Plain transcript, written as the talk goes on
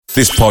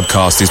This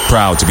podcast is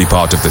proud to be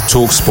part of the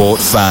TalkSport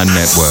Fan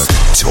Network.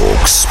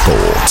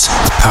 TalkSport.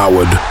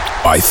 Powered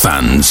by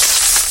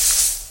fans.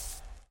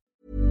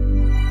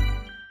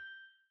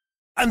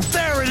 And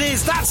there it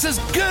is, that's as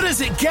good as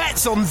it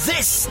gets on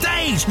this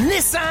stage.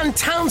 Nissan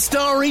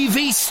Townstar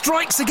EV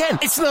strikes again.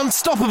 It's an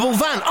unstoppable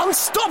van,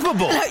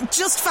 unstoppable.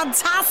 Just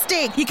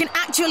fantastic. You can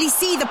actually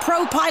see the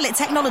ProPilot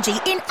technology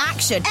in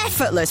action.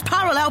 Effortless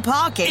parallel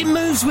parking. It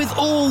moves with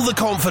all the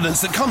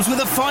confidence that comes with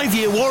a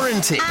 5-year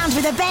warranty. And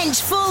with a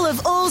bench full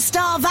of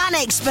all-star van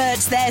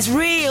experts, there's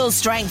real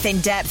strength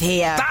in depth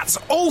here. That's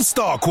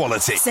all-star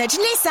quality. Search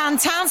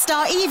Nissan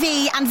Townstar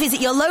EV and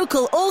visit your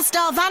local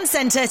all-star van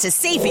centre to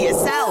see for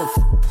yourself.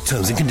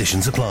 Terms and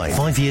conditions apply.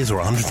 5 years or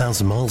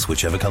 100,000 miles,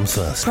 whichever comes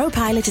first.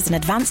 ProPilot is an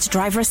advanced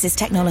driver assist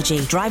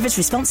technology. Driver's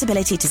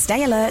responsibility to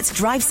stay alert,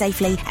 drive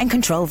safely and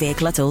control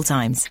vehicle at all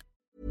times.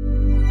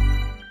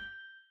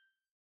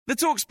 The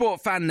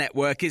TalkSport Fan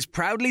Network is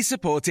proudly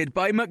supported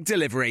by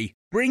McDelivery,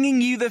 bringing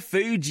you the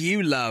food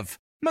you love.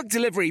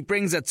 McDelivery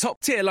brings a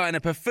top-tier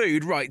lineup of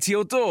food right to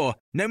your door.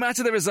 No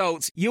matter the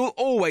result, you'll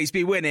always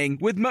be winning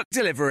with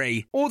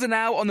McDelivery. Order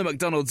now on the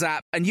McDonald's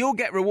app and you'll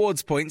get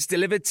rewards points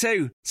delivered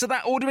too. So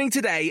that ordering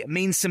today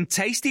means some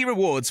tasty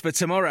rewards for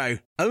tomorrow.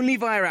 Only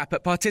via app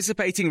at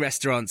participating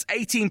restaurants.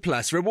 18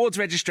 plus. Rewards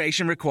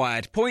registration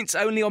required. Points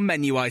only on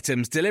menu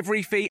items.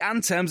 Delivery fee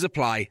and terms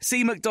apply.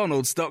 See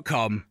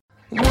mcdonalds.com.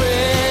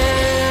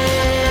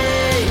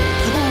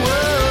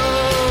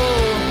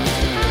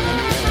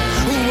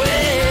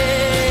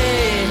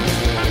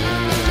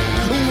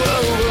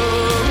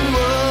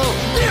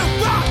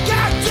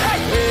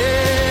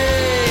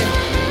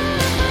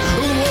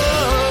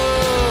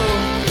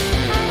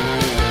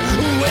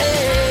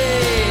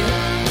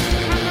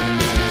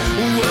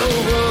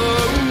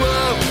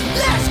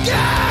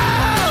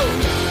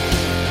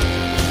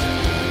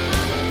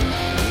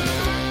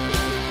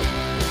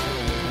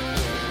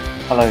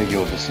 Hello,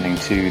 you're listening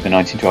to the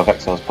 1912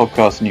 Exiles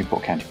podcast, a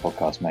Newport County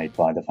podcast made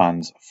by the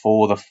fans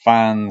for the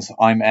fans.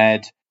 I'm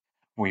Ed.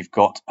 We've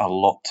got a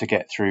lot to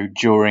get through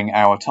during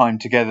our time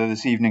together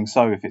this evening,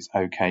 so if it's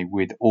okay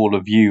with all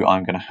of you,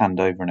 I'm going to hand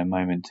over in a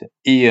moment to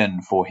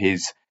Ian for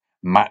his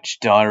match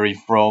diary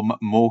from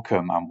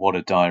Morecambe, and what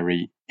a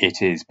diary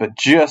it is. But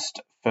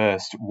just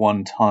first,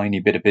 one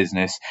tiny bit of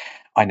business.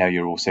 I know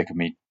you're all sick of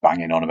me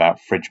banging on about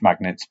fridge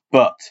magnets,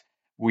 but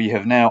we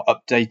have now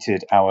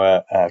updated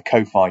our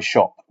Ko-Fi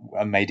shop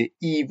and made it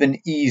even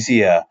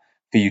easier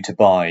for you to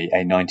buy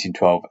a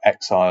 1912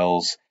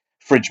 Exiles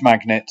fridge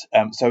magnet.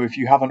 So if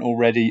you haven't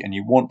already and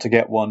you want to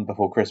get one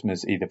before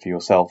Christmas, either for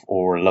yourself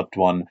or a loved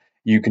one,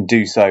 you can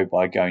do so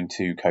by going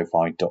to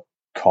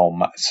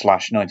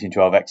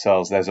ko-fi.com/1912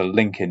 Exiles. There's a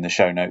link in the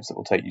show notes that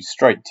will take you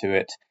straight to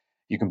it.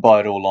 You can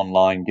buy it all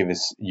online, give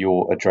us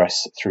your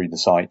address through the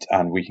site,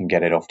 and we can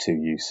get it off to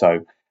you.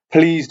 So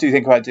please do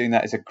think about doing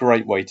that. It's a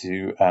great way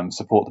to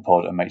support the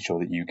pod and make sure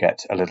that you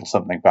get a little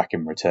something back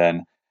in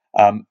return.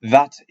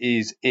 That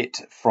is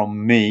it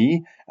from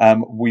me.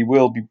 We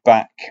will be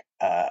back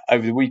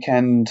over the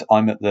weekend.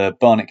 I'm at the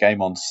Barnet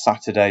game on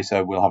Saturday,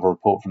 so we'll have a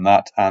report from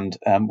that. And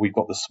we've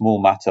got the small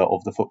matter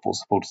of the Football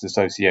Supporters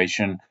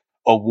Association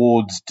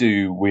awards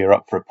due. We're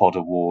up for a pod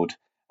award.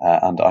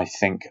 And I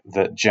think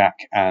that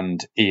Jack and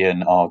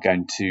Ian are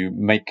going to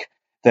make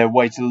their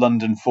way to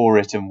London for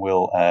it, and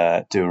we'll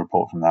do a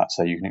report from that.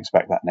 So you can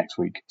expect that next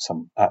week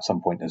at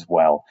some point as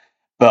well.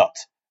 But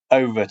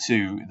over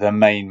to the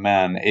main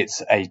man.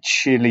 It's a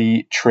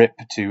chilly trip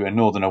to a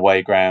northern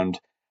away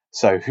ground.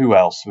 So who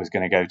else was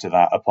going to go to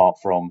that apart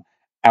from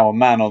our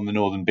man on the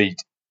northern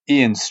beat,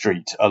 Ian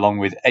Street, along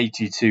with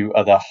 82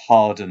 other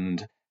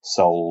hardened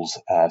souls.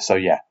 So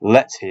yeah,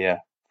 let's hear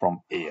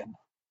from Ian.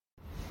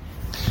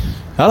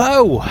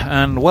 Hello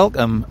and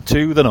welcome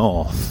to the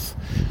North.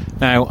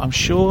 Now, I'm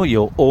sure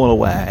you're all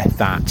aware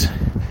that,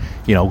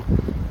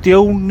 the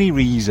only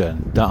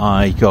reason that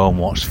I go and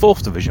watch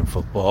 4th Division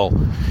football,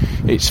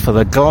 it's for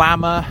the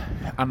glamour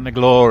and the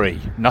glory,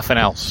 nothing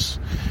else.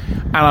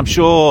 And I'm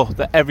sure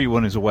that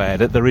everyone is aware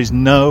that there is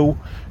no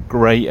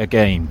greater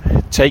game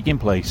taking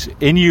place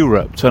in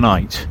Europe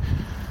tonight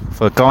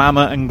for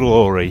glamour and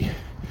glory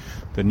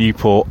than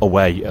Newport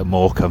away at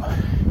Morecambe.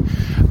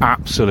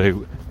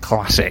 Absolute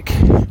classic.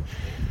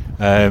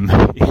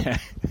 Yeah.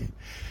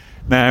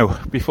 Now,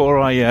 before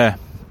I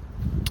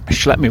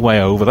schlep my way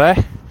over there,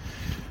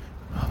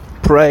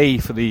 pray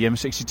for the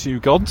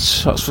M62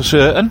 gods, that's for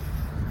certain.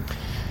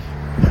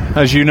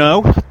 As you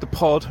know, the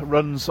pod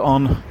runs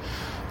on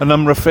a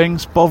number of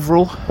things.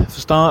 Bovril, for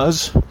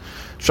starters,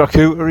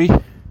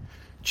 charcuterie,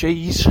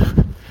 cheese,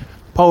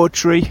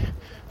 poetry,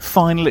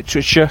 fine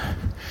literature,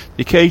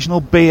 the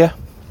occasional beer.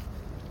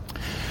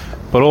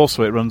 But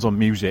also it runs on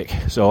music,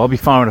 so I'll be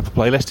firing up a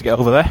playlist to get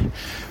over there.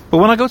 But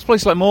when I go to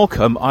places like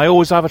Morecambe, I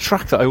always have a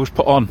track that I always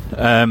put on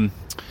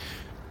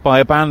by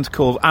a band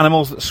called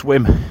Animals That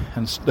Swim,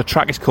 and the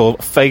track is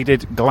called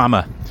Faded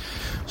Glamour.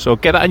 So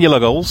get that in your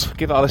lug-holes,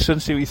 give that a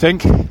listen, see what you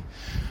think.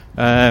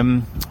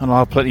 And I'll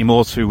have plenty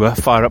more to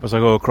fire up as I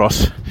go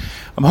across.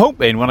 I'm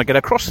hoping when I get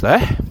across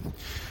there,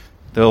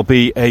 there'll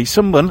be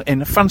someone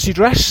in a fancy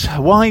dress,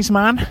 a wise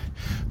man,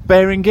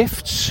 bearing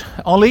gifts.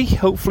 Ollie,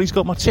 hopefully he's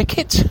got my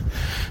ticket,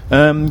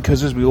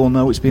 because as we all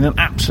know, it's been an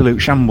absolute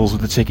shambles with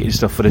the ticket and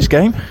stuff for this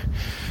game.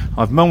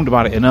 I've moaned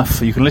about it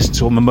enough. You can listen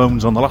to all my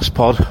moans on the last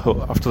pod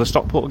after the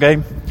Stockport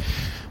game.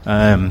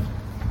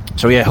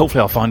 So yeah,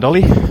 hopefully I'll find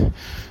Ollie.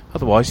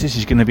 Otherwise, this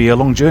is going to be a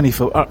long journey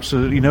for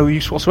absolutely no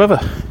use whatsoever.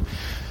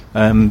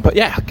 But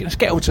yeah, let's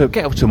get over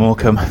to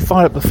Morecambe,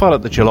 fire up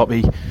the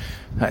jalopy.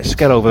 Let's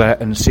get over there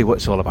and see what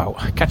it's all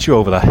about. Catch you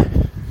over there.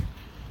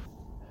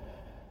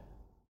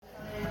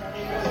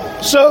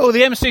 So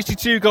the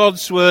M62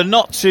 gods were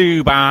not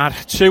too bad.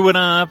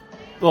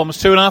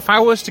 Almost 2.5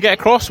 hours to get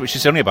across, which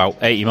is only about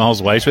 80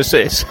 miles away, so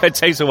it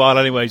takes a while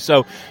anyway.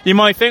 So you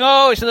might think,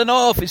 oh, it's in the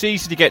north, it's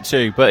easy to get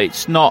to, but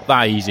it's not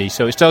that easy.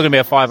 So it's still going to be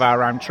a 5-hour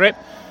round trip.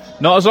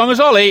 Not as long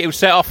as Ollie, who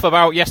set off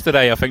about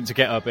yesterday, I think, to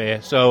get up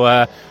here.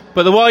 So,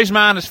 but the wise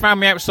man has found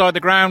me outside the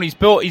ground.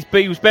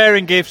 He was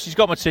bearing gifts. He's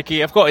got my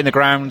ticket. I've got in the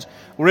ground.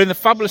 We're in the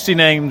fabulously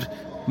named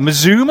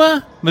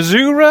Missoura,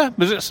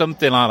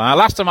 something like that.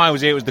 Last time I was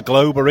here, it was the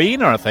Globe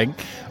Arena, I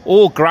think.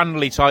 All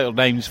grandly titled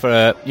names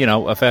for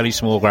a fairly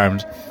small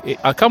ground.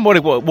 I can't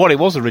remember what it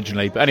was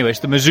originally, but anyway, it's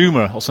the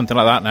Missouma or something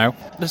like that now.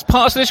 There's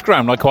parts of this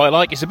ground I quite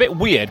like. It's a bit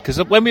weird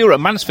because when we were at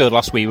Mansfield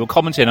last week, we were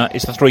commenting on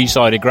it's the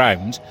 3-sided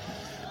ground.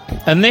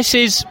 And this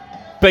is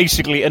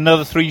basically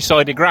another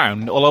 3-sided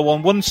ground, although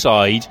on one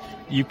side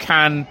you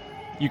can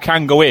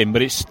go in,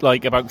 but it's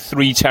like about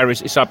 3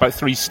 terraces, it's about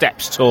 3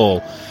 steps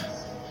tall.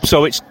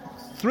 So it's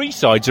 3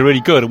 sides are really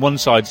good, and one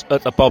side's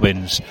at the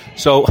bobbins.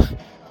 So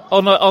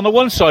on the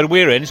one side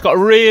we're in, it's got a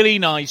really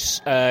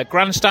nice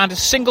grandstand, a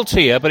single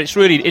tier, but it's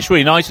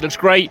really nice. It looks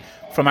great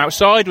from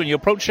outside when you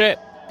approach it.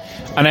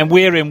 And then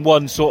we're in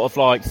one sort of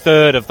like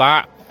third of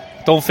that.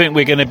 Don't think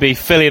we're going to be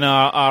filling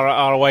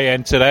our way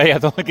in today. I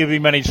don't think it'll be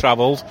many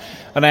travelled.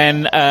 And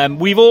then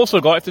we've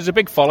also got, if there's a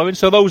big following,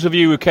 so those of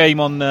you who came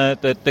on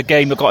the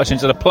game that got us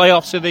into the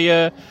playoffs of the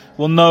year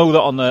will know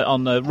that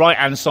on the right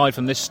hand side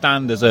from this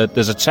stand there's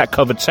a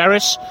covered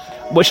terrace,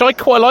 which I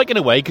quite like in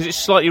a way because it's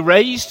slightly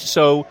raised.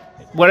 So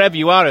wherever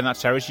you are in that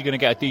terrace, you're going to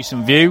get a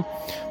decent view.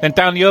 Then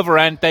down the other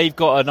end, they've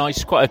got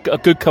quite a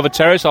good covered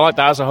terrace. I like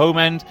that as a home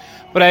end.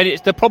 But then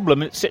it's the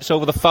problem, it sits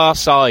over the far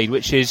side,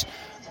 which is,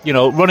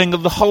 running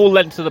the whole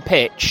length of the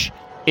pitch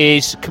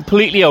is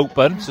completely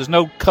open, so there's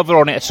no cover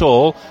on it at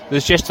all.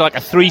 There's just like a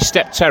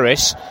 3-step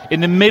terrace, in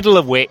the middle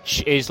of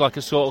which is like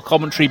a sort of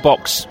commentary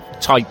box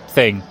type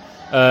thing.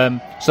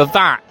 So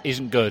that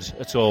isn't good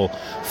at all.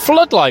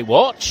 Floodlight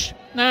watch.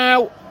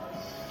 Now,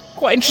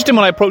 quite interesting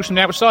when I approach from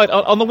the outside.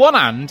 On the one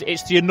hand,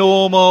 it's your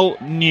normal,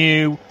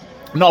 new,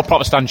 not a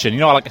proper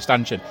stanchion. I like a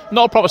stanchion.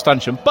 Not a proper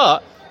stanchion,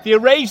 but the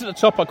arrays at the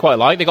top I quite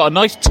like. They've got a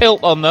nice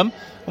tilt on them.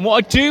 And what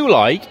I do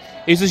like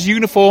is there's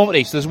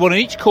uniformity. So there's one in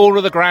each corner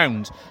of the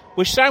ground,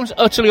 which sounds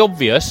utterly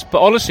obvious, but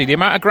honestly, the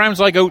amount of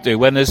grounds I go to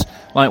when there's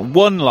like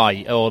one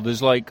light or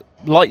there's like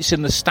lights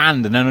in the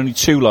stand and then only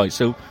 2 lights.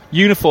 So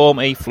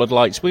uniformity,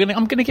 floodlights. I'm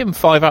going to give them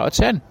 5 out of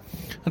 10.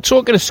 And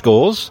talking of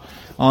scores,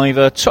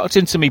 I've tucked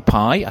into me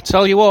pie. I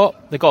tell you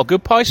what, they've got a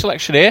good pie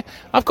selection here.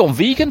 I've gone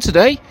vegan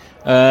today.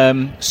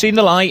 Seen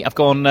the light. I've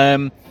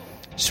gone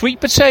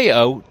sweet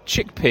potato,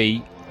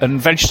 chickpea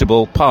and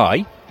vegetable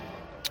pie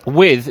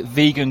with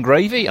vegan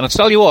gravy, and I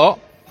tell you what,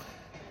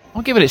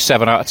 I'm giving it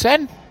 7 out of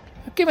 10.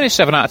 I'm giving it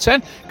 7 out of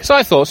 10 because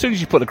I thought as soon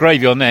as you put the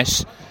gravy on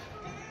this,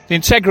 the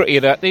integrity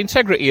of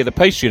the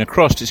pastry and the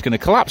crust is going to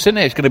collapse, isn't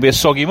it? It's going to be a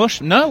soggy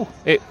mush. No,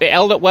 it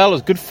held up well.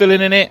 There's good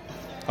filling in it.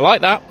 I like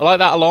that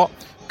a lot.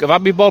 I've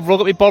had my bovril,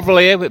 got my bovril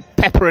here with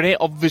pepper in it,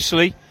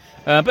 obviously.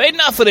 But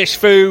enough of this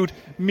food,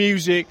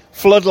 music,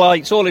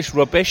 floodlights, all this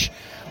rubbish.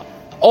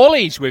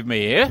 Ollie's with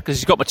me here because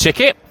he's got my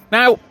ticket.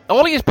 Now,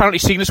 Ollie has apparently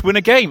seen us win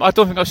a game. I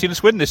don't think I've seen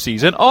us win this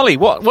season. Ollie,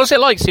 what's it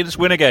like seeing us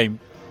win a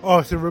game? Oh,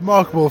 it's a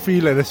remarkable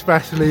feeling,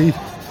 especially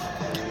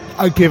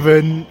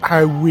given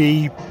how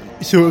we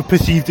sort of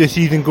perceived this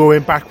season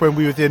going back when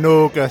we was in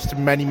August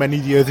many, many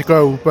years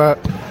ago. But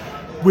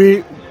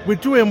we're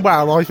doing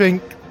well, I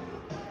think,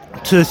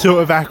 to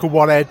sort of echo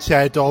what Ed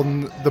said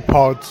on the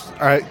pod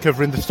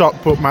covering the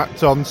Stockport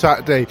match on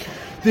Saturday.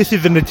 This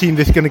isn't a team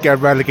that's going to get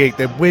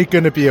relegated. We're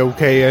going to be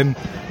okay, and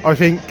I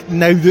think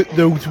now that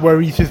those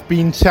worries have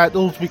been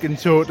settled, we can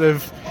sort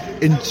of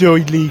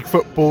enjoy league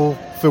football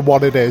for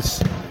what it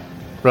is.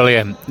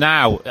 Brilliant.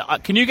 Now,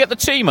 can you get the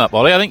team up,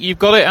 Ollie? I think you've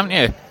got it, haven't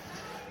you?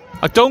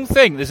 I don't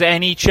think there's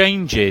any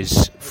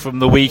changes from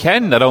the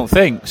weekend, I don't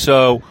think.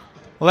 So,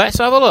 let's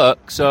have a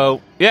look. So,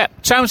 yeah,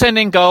 Townsend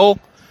in goal.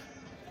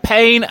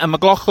 Payne and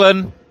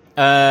McLaughlin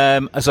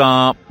as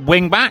our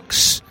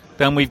wing-backs.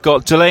 Then we've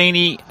got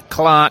Delaney,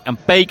 Clark and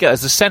Baker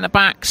as the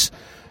centre-backs.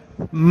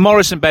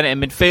 Morris and Bennett in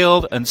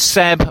midfield. And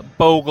Seb,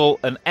 Bogle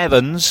and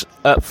Evans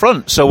up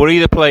front. So we're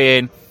either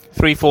playing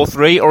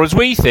 3-4-3 or, as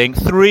we think,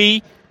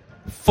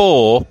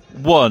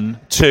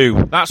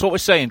 3-4-1-2. That's what we're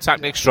saying,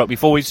 tactic struck,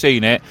 before we've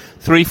seen it.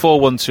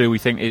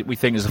 3-4-1-2 we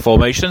think is the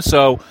formation.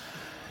 So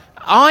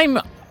I'm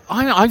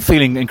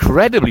feeling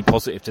incredibly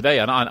positive today,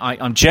 and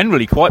I'm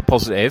generally quite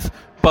positive.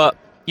 But,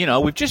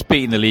 we've just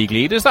beaten the league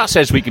leaders. That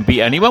says we can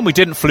beat anyone. We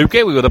didn't fluke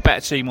it. We were the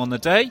better team on the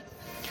day.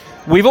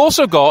 We've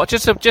also got,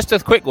 just a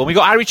quick one, we've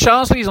got Harry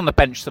Charsley's on the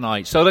bench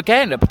tonight. So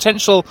again, a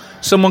potential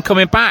someone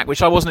coming back,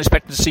 which I wasn't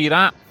expecting to see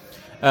that.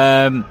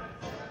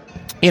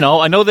 You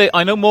know, I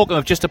know Morecambe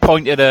have just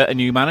appointed a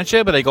new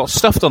manager, but they got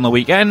stuffed on the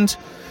weekend.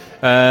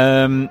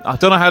 I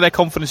don't know how their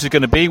confidence is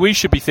going to be. We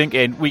should be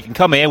thinking we can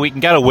come here, we can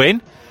get a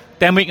win,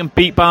 then we can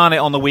beat Barnet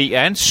on the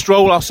weekend,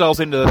 stroll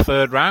ourselves into the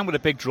third round with a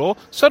big draw.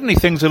 Suddenly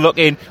things are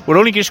looking, we're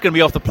only just going to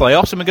be off the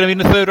playoffs and we're going to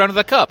be in the third round of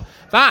the cup.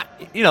 That,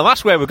 you know,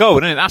 that's where we're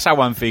going, isn't it? That's how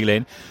I'm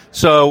feeling.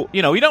 So,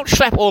 you know, you don't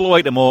schlep all the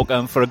way to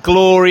Morecambe for a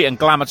glory and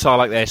glamour tie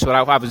like this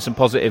without having some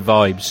positive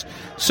vibes.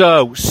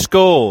 So,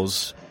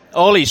 scores.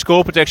 Ollie,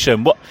 score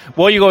prediction. What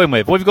are you going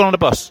with? What have you got on the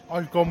bus?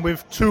 I've gone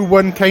with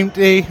 2-1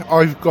 County.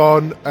 I've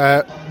gone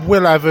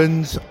Will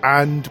Evans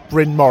and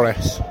Bryn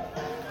Morris.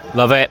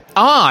 Love it.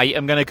 I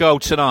am going to go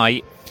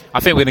tonight. I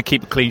think we're going to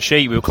keep a clean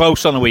sheet. We were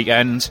close on the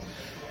weekend.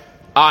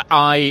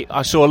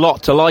 I saw a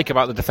lot to like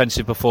about the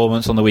defensive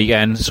performance on the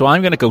weekend, so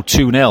I'm going to go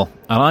 2-0.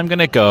 And I'm going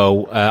to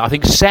go, I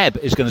think Seb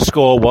is going to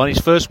score one, his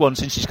first one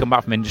since he's come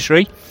back from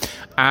industry.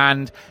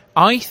 And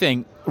I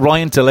think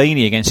Ryan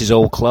Delaney against his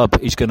old club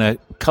is going to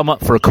come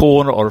up for a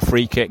corner or a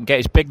free kick and get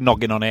his big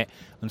noggin on it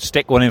and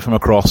stick one in from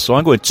across. So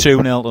I'm going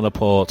 2-0 to the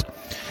Port.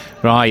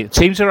 Right,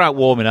 teams are out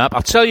warming up.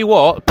 I'll tell you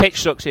what, the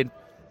pitch looks in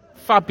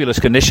fabulous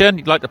condition.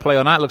 You'd like to play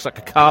on that. It looks like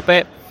a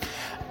carpet.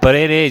 But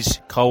it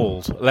is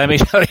cold. Let me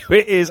tell you,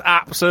 it is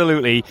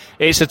absolutely.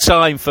 It's a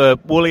time for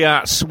woolly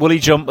hats, woolly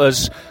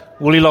jumpers,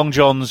 woolly long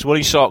johns,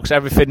 woolly socks.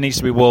 Everything needs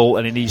to be wool,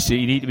 and you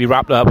need to be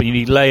wrapped up, and you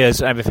need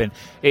layers and everything.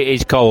 It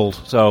is cold.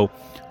 So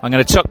I'm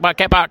going to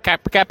get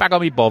back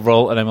on my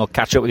bovril, and then we'll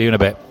catch up with you in a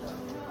bit.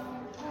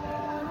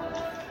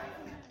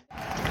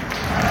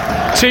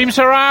 Teams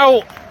are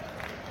out.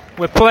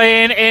 We're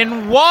playing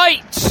in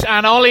white,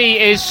 and Ollie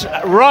is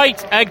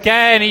right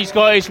again. He's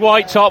got his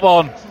white top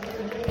on,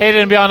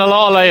 hidden behind a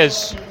lot of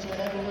layers.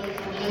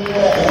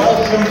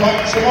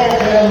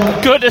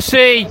 Good to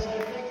see.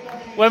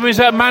 When we was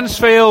at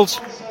Mansfield,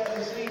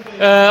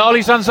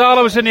 Ollie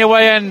Zanzala was in the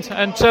away end,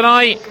 and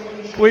tonight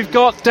we've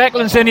got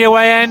Declan's in the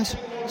away end,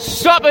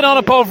 stopping on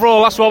a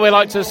bovril. That's what we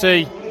like to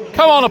see.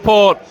 Come on, a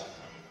Port.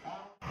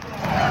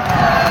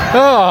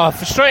 Oh,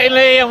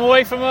 frustratingly, I'm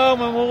away from home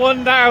and we're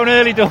one down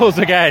early doors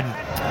again.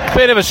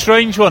 Bit of a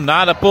strange one,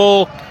 that. The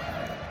ball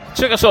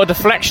took a sort of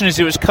deflection as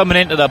it was coming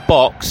into the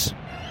box.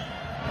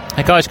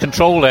 The guy's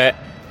controlled it.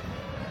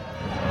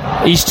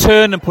 He's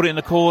turned and put it in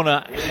the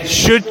corner.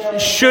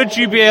 Should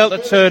you be able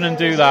to turn and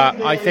do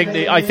that? I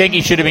think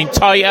he should have been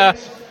tighter,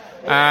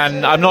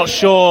 and I'm not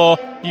sure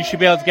you should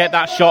be able to get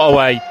that shot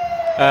away.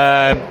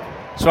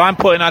 So I'm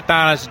putting that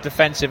down as a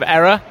defensive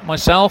error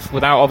myself,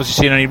 without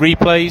obviously seeing any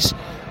replays.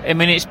 I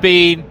mean, it's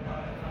been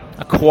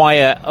a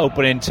quiet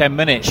opening 10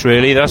 minutes,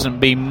 really. There hasn't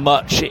been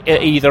much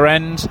at either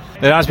end.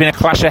 There has been a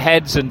clash of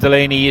heads, and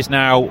Delaney has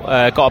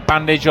now got a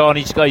bandage on.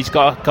 He's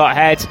got a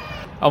head.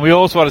 And we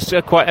also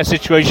had quite a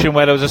situation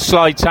where there was a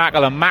slide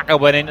tackle, and Macca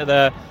went into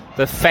the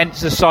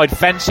side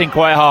fencing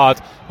quite hard.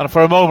 And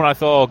for a moment I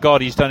thought, oh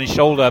God, he's done his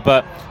shoulder,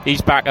 but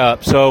he's back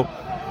up. So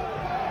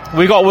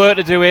we got work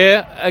to do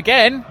here.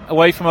 Again,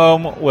 away from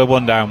home, we're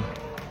one down.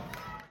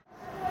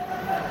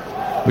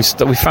 We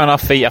found our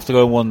feet after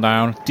going one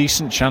down.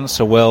 Decent chance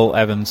of Will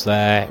Evans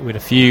there. We've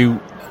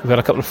had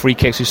a couple of free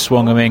kicks who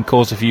swung him in,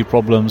 caused a few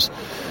problems.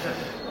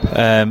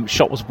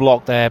 Shot was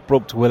blocked there,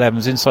 broke to Will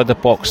Evans inside the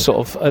box,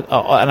 sort of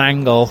an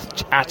angle.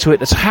 Had to hit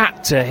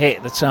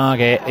the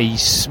target. He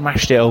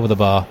smashed it over the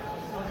bar.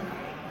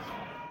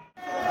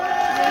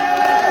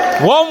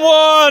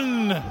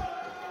 1-1.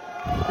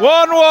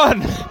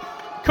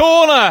 1-1.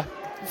 Corner.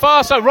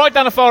 Far side, right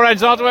down the far end.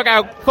 It's hard to work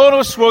out. Corner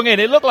was swung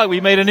in. It looked like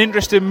we made an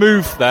interesting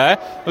move there.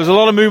 There was a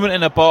lot of movement in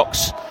the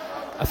box.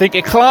 I think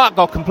Clark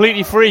got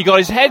completely free, got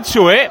his head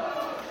to it.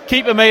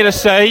 Keeper made a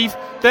save.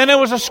 Then there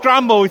was a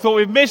scramble. We thought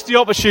we'd missed the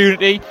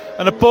opportunity,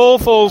 and the ball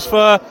falls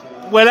for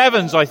Will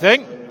Evans, I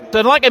think.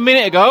 Then, like a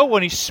minute ago,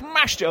 when he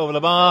smashed it over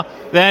the bar,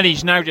 then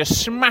he's now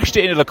just smashed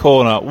it into the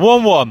corner.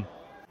 1-1.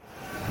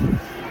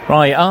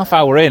 Right, half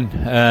hour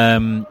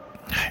in.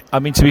 I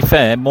mean, to be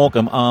fair,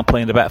 Morecambe are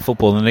playing the better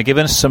football, and they're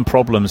giving us some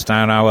problems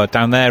down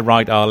their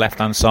right, our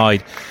left-hand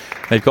side.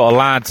 They've got a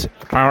lad,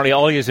 apparently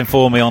Ollie has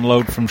informed me, on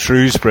load from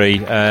Shrewsbury,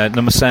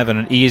 number 7,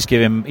 and he's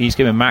giving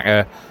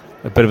Macca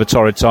a bit of a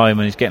torrid time,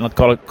 and he's got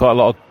a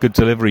lot of good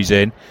deliveries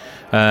in.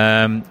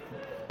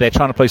 They're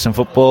trying to play some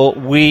football.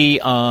 We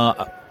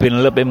are being a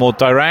little bit more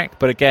direct,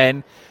 but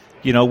again,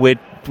 you know, we're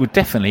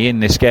definitely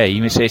in this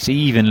game. It's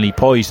evenly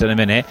poised at the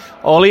minute.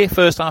 Ollie,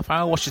 first half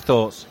hour, what's your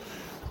thoughts?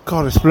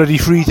 God, it's bloody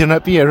freezing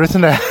up here,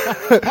 isn't it?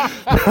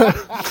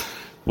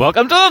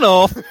 Welcome to the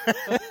north.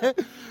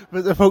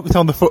 But the focus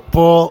on the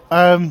football,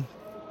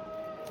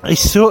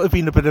 it's sort of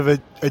been a bit of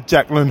a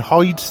Jekyll and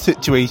Hyde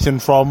situation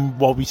from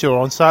what we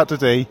saw on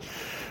Saturday.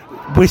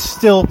 We're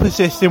still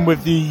persisting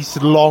with these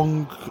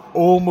long,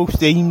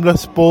 almost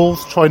aimless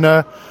balls, trying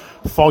to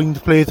find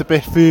players a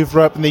bit further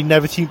up, and they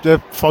never seem to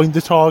find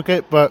the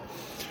target. But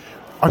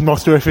I'm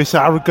not sure if it's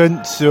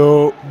arrogant,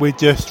 so we're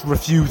just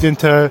refusing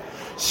to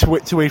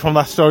switch away from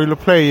that style of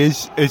play.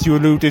 As you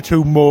alluded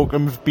to,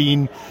 Morecambe have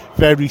been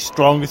very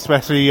strong,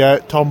 especially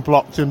Tom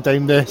Bloxham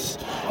down this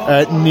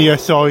near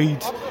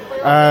side.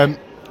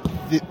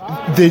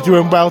 They're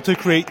doing well to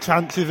create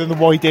chances in the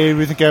wide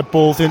areas and get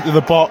balls into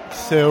the box,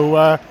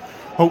 so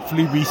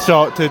hopefully we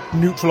start to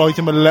neutralise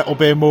them a little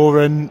bit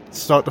more and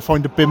start to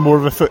find a bit more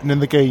of a footing in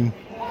the game.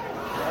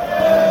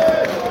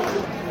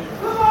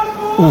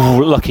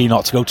 Ooh, lucky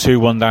not to go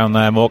 2-1 down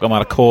there. Morecambe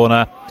had a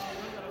corner,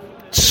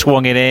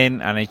 swung it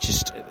in, and it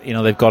just,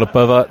 they've got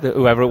above it.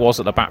 Whoever it was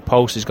at the back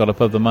post has got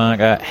above the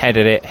marker,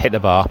 headed it, hit the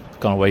bar,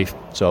 gone away.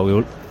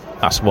 So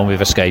that's the one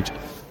we've escaped.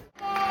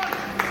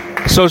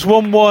 So it's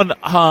 1-1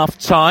 half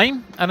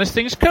time, and as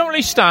things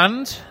currently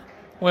stand,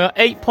 we're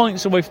 8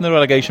 points away from the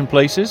relegation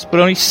places, but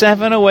only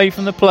 7 away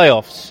from the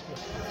playoffs.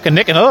 Can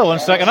nick another one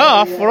second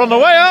half. We're on the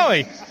way,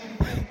 aren't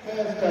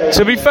we?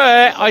 To be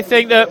fair, I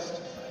think that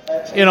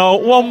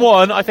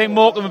 1-1, I think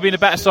Morecambe have been a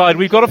better side.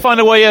 We've got to find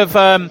a way of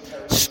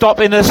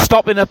stopping the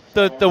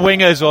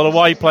wingers or the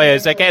wide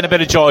players. They're getting a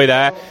bit of joy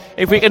there.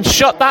 If we can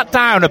shut that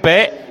down a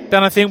bit,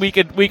 then I think we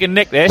can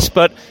nick this.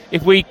 But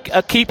if we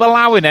keep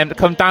allowing them to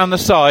come down the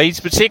sides,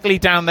 particularly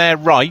down their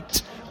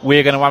right,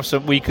 we're going to have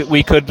some. We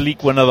could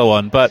leak another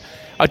one. But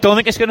I don't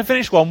think it's going to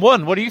finish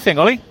 1-1. What do you think,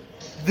 Ollie?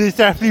 There's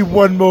definitely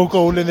one more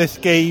goal in this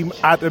game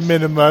at a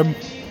minimum.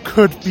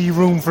 Could be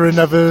room for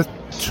another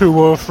 2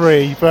 or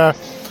 3, but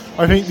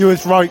I think you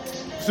was right,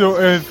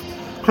 sort of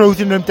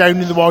closing them down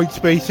in the wide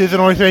spaces,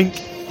 and I think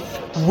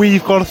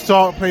we've got to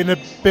start playing a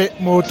bit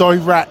more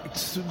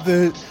direct.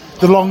 The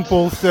long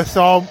balls just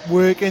aren't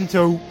working,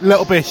 so a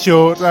little bit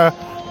shorter,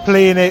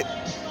 playing it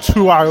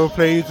to our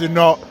players and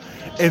not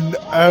in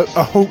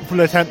a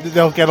hopeful attempt that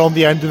they'll get on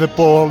the end of the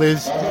ball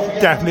is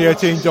definitely a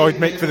change I'd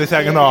make for the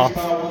second half.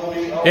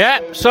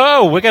 Yeah,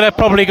 so we're going to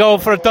probably go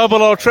for a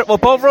double or triple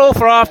Bovril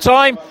for half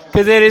time,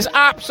 because it is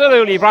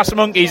absolutely brass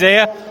monkeys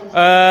here.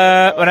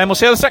 And then we'll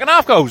see how the second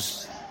half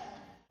goes.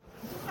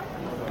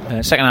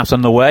 Second half's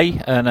on the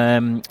way, and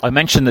I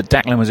mentioned that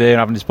Declan was here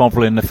having his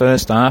Bovril in the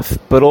first half,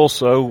 but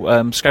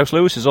also Scouse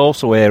Lewis is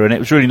also here, and it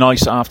was really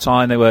nice at half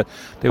time. They were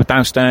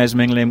downstairs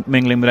mingling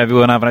with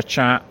everyone, having a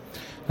chat.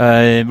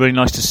 Really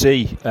nice to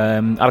see.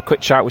 Had a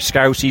quick chat with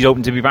Scouse. He's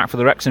hoping to be back for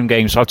the Wrexham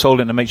game, so I told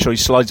him to make sure he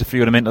slides a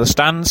few of them into the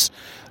stands.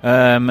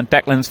 And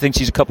Declan thinks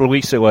he's a couple of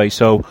weeks away,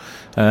 so with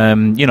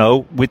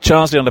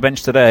Charsley on the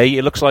bench today,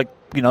 it looks like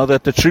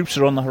the troops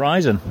are on the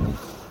horizon.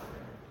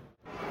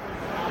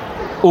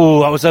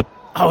 Oh, that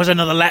was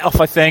another let off,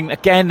 I think.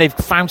 Again, they've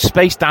found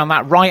space down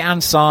that right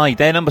hand side.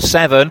 They're number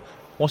 7.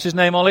 What's his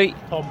name, Ollie?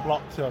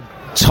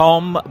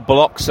 Tom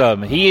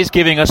Bloxham. He is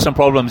giving us some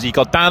problems. He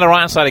got down the right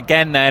hand side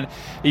again. Then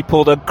he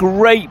pulled a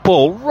great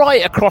ball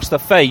right across the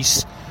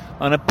face,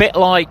 and a bit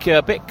like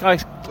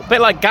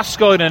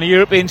Gascoigne in the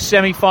European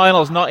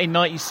semi-finals,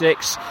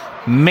 1996.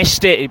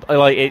 Missed it.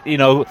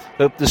 The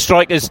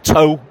striker's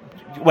toe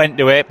went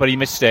to it, but he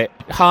missed it.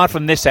 Hard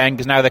from this end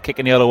because now they're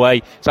kicking the other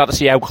way. It's hard to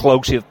see how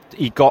close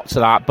he got to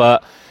that,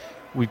 but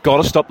we've got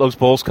to stop those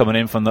balls coming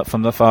in from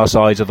the far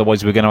sides,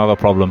 otherwise we're going to have a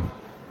problem.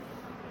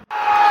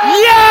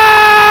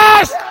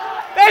 Yes!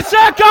 It's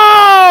a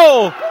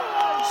goal!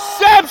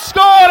 Seb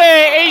scored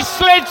it! He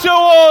slid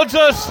towards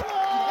us.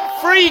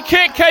 Free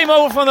kick came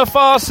over from the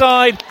far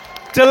side.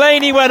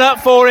 Delaney went up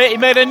for it. He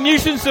made a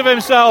nuisance of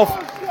himself.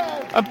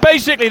 And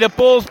basically the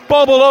ball's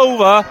bobbled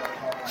over.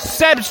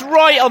 Seb's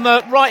right on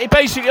the right.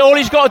 Basically all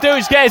he's got to do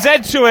is get his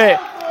head to it.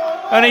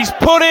 And he's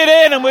put it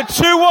in, and we're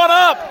 2-1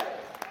 up.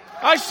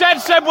 I said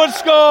Seb would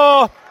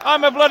score.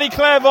 I'm a bloody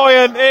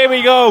clairvoyant. Here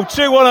we go,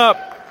 2-1 up.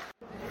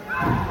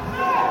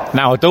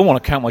 Now, I don't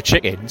want to count my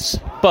chickens,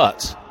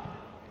 but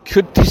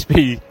could this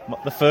be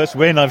the first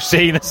win I've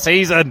seen this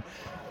season?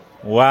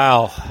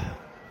 Wow.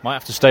 Might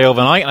have to stay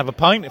overnight and have a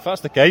pint if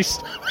that's the case.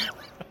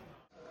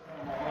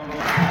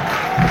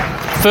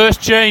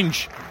 First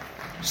change.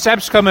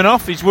 Seb's coming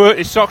off. He's worked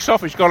his socks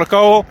off. He's got a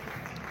goal.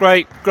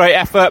 Great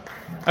effort.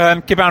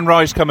 Kiban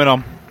Rice coming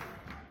on.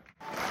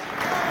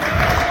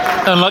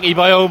 Unlucky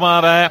by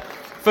Omar there.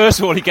 First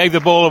of all, he gave the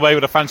ball away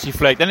with a fancy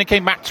flick. Then it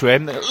came back to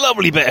him. A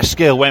lovely bit of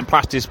skill went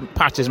past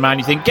his man.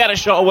 You think, get a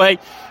shot away.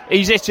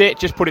 He's hit it.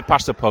 Just put it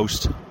past the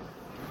post.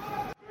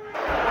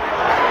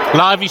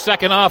 Lively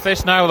second half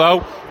this now,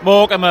 though.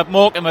 Morecambe,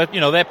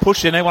 they're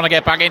pushing. They want to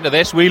get back into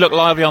this. We look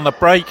lively on the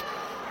break.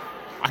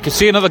 I could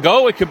see another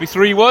goal. It could be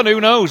 3-1. Who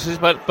knows?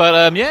 But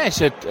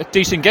it's a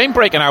decent game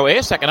breaking out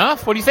here. Second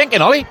half. What are you thinking,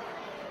 Ollie?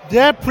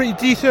 Yeah, pretty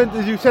decent.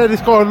 As you said,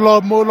 it's got a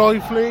lot more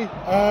lively.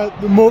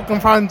 The Morecambe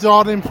fans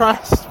aren't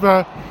impressed,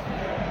 but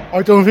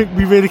I don't think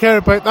we really care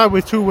about that.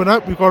 We're 2-1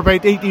 up. We've got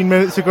about 18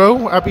 minutes to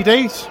go. Happy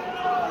days.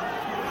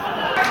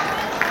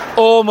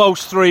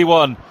 Almost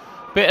 3-1.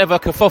 Bit of a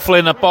kerfuffle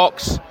in the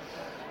box.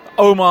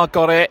 Omar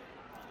got it.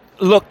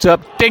 Looked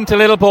up. Dinked a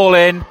little ball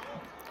in.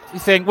 You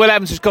think Will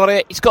Evans has got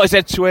it. He's got his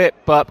head to it,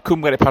 but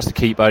couldn't get it past the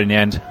keeper in the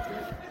end.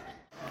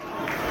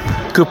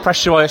 Good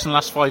pressure by us in the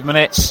last 5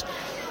 minutes.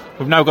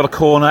 We've now got a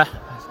corner.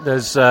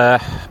 There's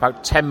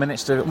about 10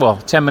 minutes to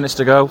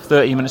go,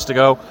 30 minutes to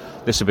go.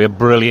 This will be a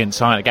brilliant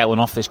time to get one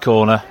off this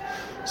corner.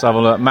 Let's have a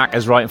look. Mac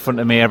is right in front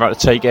of me, about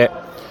to take it.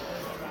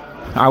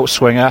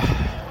 outswinger.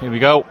 Here we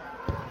go.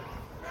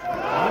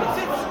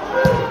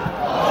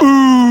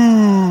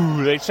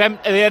 Ooh, they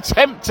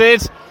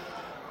attempted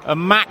a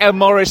Macca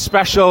Morris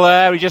special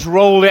there. He just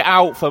rolled it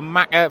out for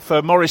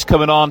Morris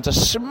coming on to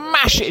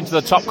smash it into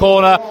the top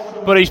corner,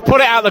 but he's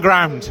put it out the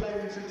ground.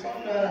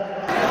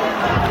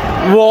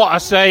 What a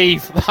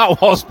save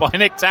that was by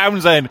Nick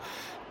Townsend.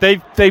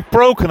 They've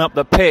broken up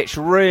the pitch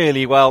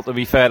really well, to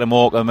be fair to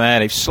Morecambe there.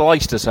 They've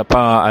sliced us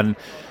apart, and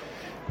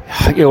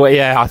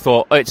I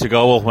thought it's a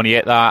goal when he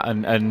hit that,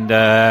 and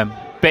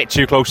bit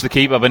too close to the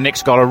keeper, but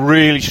Nick's got a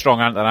really strong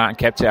hand to that and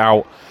kept it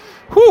out.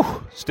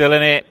 Whew, still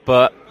in it,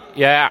 but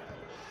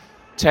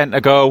 10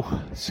 to go.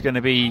 It's going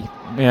to be,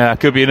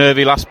 could be a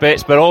nervy last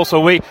bits, but also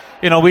we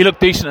look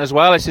decent as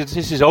well. This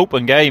is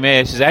open game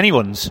here. This is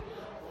anyone's.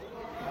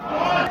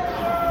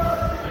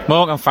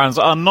 Morecambe fans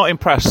are not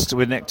impressed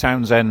with Nick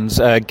Townsend's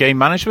game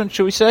management,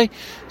 shall we say?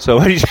 So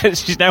when he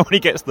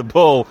gets the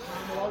ball,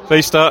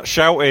 they start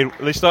shouting,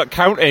 they start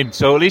counting.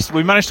 So at least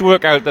we managed to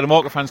work out that the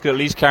Morecambe fans could at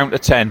least count to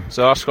 10.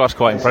 So that's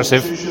quite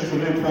impressive.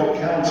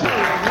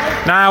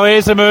 Now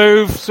here's the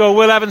move. So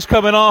Will Evans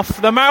coming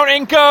off. The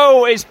mountain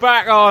go is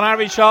back on.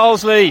 Harry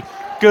Charlesley,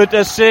 good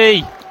to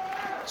see.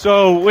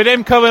 So with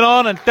him coming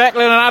on and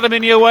Declan and Adam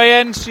in the away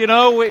ends,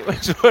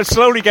 we're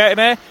slowly getting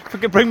there. If we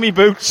can bring me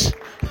boots,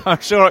 I'm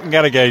sure I can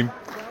get a game.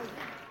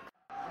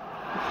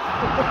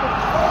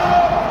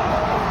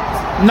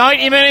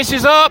 90 minutes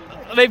is up.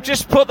 They've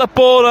just put the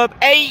ball up.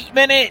 8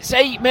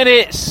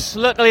 minutes.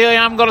 Luckily I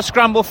haven't got to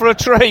scramble for a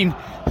train.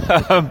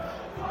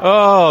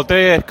 Oh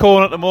dear,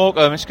 corner to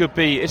Morecambe. This could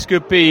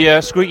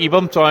be squeaky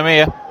bum time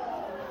here.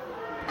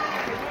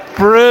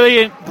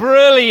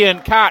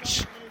 Brilliant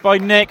catch by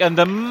Nick, and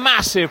the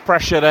massive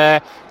pressure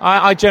there.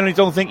 I generally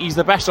don't think he's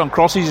the best on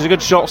crosses. He's a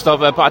good shot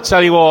stopper, but I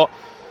tell you what,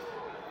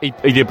 he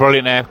did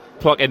brilliant there,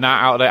 plucking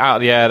that out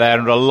of the air there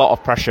under a lot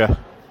of pressure.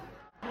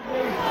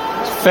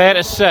 It's fair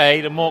to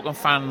say the Morecambe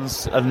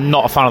fans are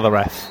not a fan of the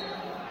ref.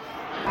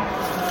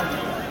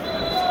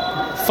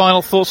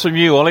 Final thoughts from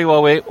you, Ollie,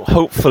 while we're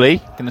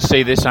hopefully going to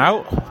see this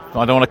out.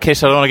 I don't want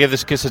to give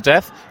this a kiss of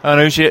death. And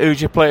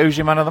who's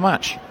your man of the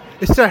match?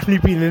 It's definitely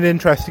been an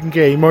interesting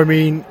game. I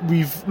mean,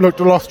 we've looked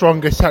a lot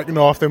stronger second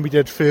half than we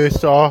did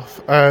first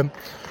half. I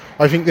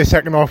think the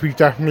second half we've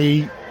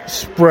definitely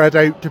spread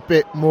out a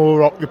bit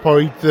more,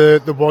 occupied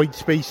the wide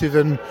spaces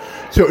and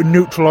sort of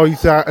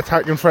neutralised that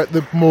attacking threat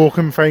that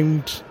Morecambe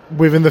found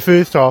within the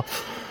first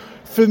half.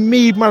 For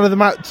me, man of the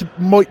match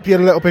might be a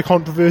little bit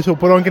controversial,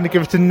 but I'm going to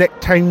give it to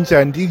Nick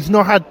Townsend. He's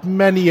not had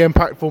many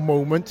impactful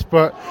moments,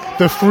 but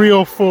the 3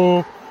 or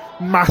 4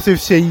 massive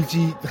saves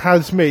he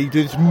has made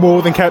has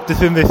more than kept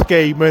us in this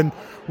game, and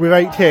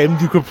without him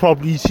you could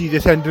probably see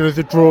this ending as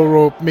a draw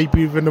or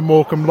maybe even a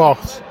Morecambe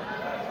loss.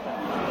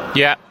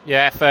 Yeah,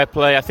 fair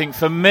play. I think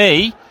for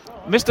me,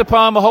 Mr.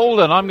 Palmer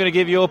Holden, I'm going to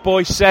give your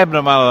boy Seb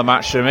the man of the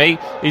match for me.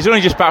 He's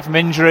only just back from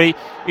injury.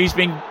 He's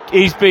been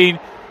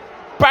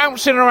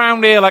bouncing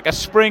around here like a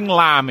spring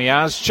lamb, he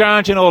has,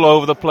 charging all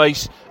over the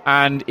place,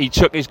 and he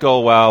took his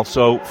goal well.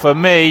 So for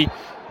me,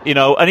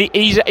 and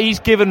he's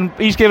given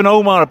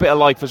Omar a bit of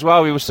life as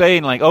well. We were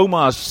saying, like,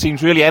 Omar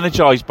seems really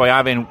energised by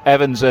having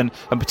Evans and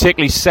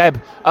particularly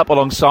Seb up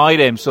alongside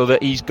him, so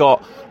that he's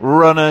got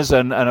runners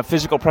and a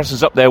physical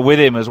presence up there with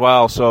him as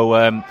well.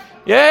 So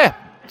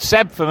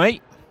Seb for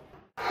me.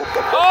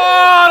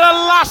 Oh, the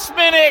last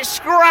minute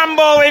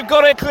scramble. We've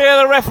got to clear,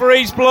 the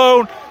referee's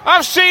blown.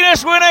 I've seen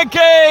us win a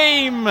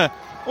game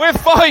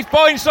with 5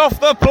 points off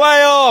the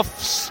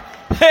playoffs.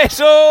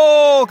 It's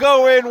all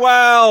going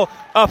well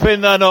up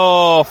in the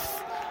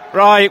north.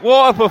 Right,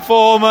 what a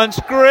performance.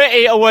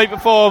 Gritty away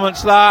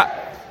performance,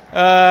 that.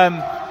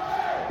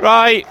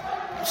 Right,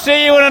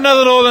 see you in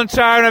another Northern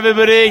Town,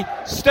 everybody.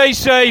 Stay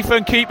safe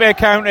and keep your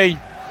county.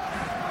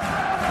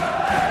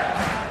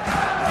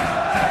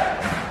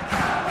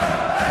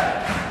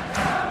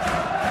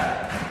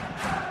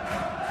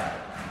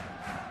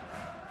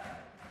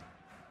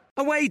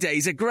 Away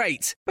days are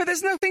great, but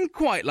there's nothing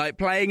quite like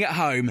playing at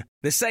home.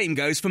 The same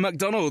goes for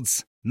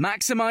McDonald's.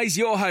 Maximise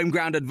your home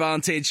ground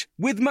advantage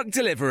with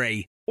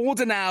McDelivery.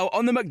 Order now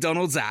on the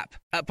McDonald's app.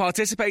 At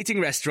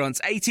participating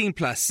restaurants, 18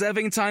 plus,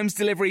 serving times,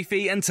 delivery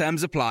fee and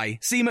terms apply.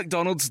 See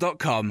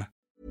mcdonalds.com.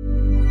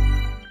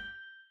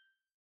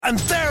 And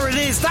there it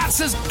is,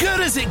 that's as good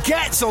as it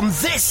gets on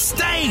this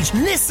stage.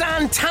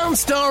 Nissan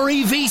Townstar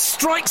EV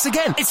strikes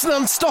again. It's an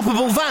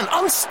unstoppable van,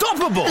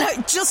 unstoppable.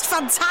 Just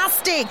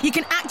fantastic. You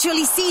can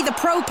actually see the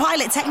Pro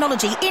Pilot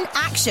technology in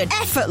action.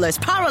 Effortless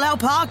parallel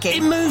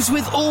parking. It moves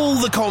with all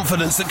the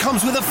confidence that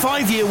comes with a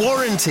 5-year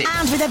warranty.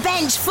 And with a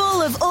bench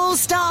full of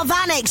all-star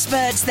van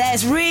experts,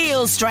 there's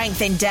real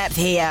strength in depth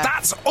here.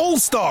 That's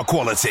all-star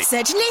quality.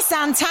 Search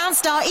Nissan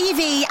Townstar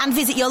EV and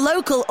visit your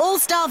local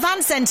all-star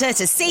van centre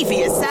to see for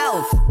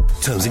yourself.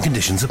 Terms and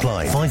conditions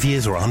apply. 5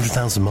 years or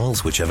 100,000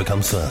 miles, whichever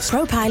comes first.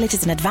 ProPilot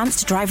is an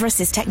advanced driver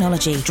assist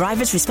technology.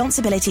 Driver's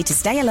responsibility to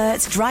stay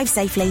alert, drive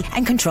safely,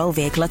 and control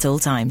vehicle at all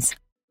times.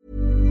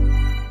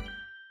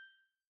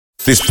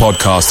 This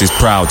podcast is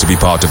proud to be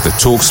part of the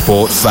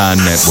TalkSport Fan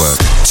Network.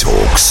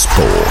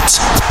 TalkSport.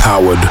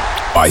 Powered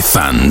by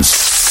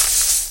fans.